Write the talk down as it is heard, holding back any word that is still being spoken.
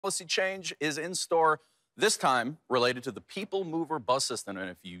Policy change is in store, this time related to the People Mover bus system. And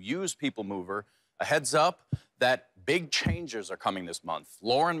if you use People Mover, a heads up that big changes are coming this month.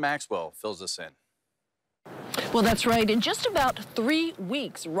 Lauren Maxwell fills us in. Well, that's right. In just about 3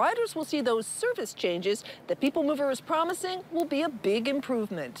 weeks, riders will see those service changes that People Mover is promising will be a big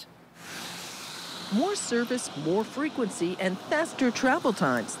improvement. More service, more frequency, and faster travel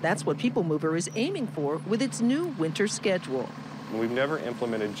times. That's what People Mover is aiming for with its new winter schedule. We've never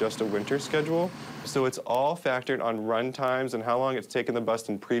implemented just a winter schedule, so it's all factored on run times and how long it's taken the bus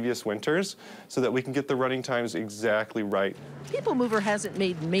in previous winters so that we can get the running times exactly right. People Mover hasn't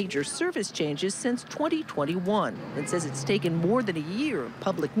made major service changes since 2021 and says it's taken more than a year of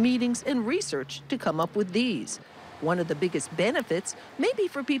public meetings and research to come up with these. One of the biggest benefits may be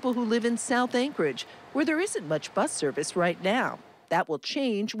for people who live in South Anchorage, where there isn't much bus service right now. That will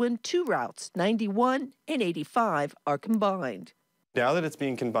change when two routes, 91 and 85, are combined. Now that it's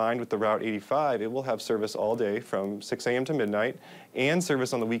being combined with the Route 85, it will have service all day from 6 a.m. to midnight and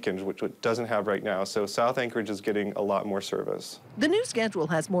service on the weekends, which it doesn't have right now. So South Anchorage is getting a lot more service. The new schedule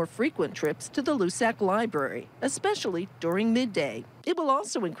has more frequent trips to the Lusac Library, especially during midday. It will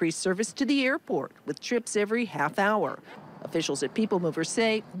also increase service to the airport with trips every half hour. Officials at People Mover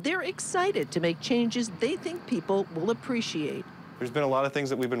say they're excited to make changes they think people will appreciate. There's been a lot of things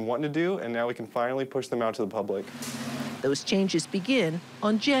that we've been wanting to do, and now we can finally push them out to the public. Those changes begin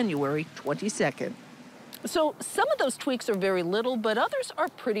on January 22nd. So some of those tweaks are very little, but others are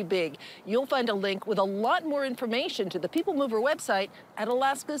pretty big. You'll find a link with a lot more information to the People Mover website at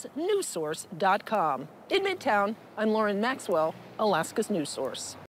alaskasnewssource.com. In Midtown, I'm Lauren Maxwell, Alaska's News Source.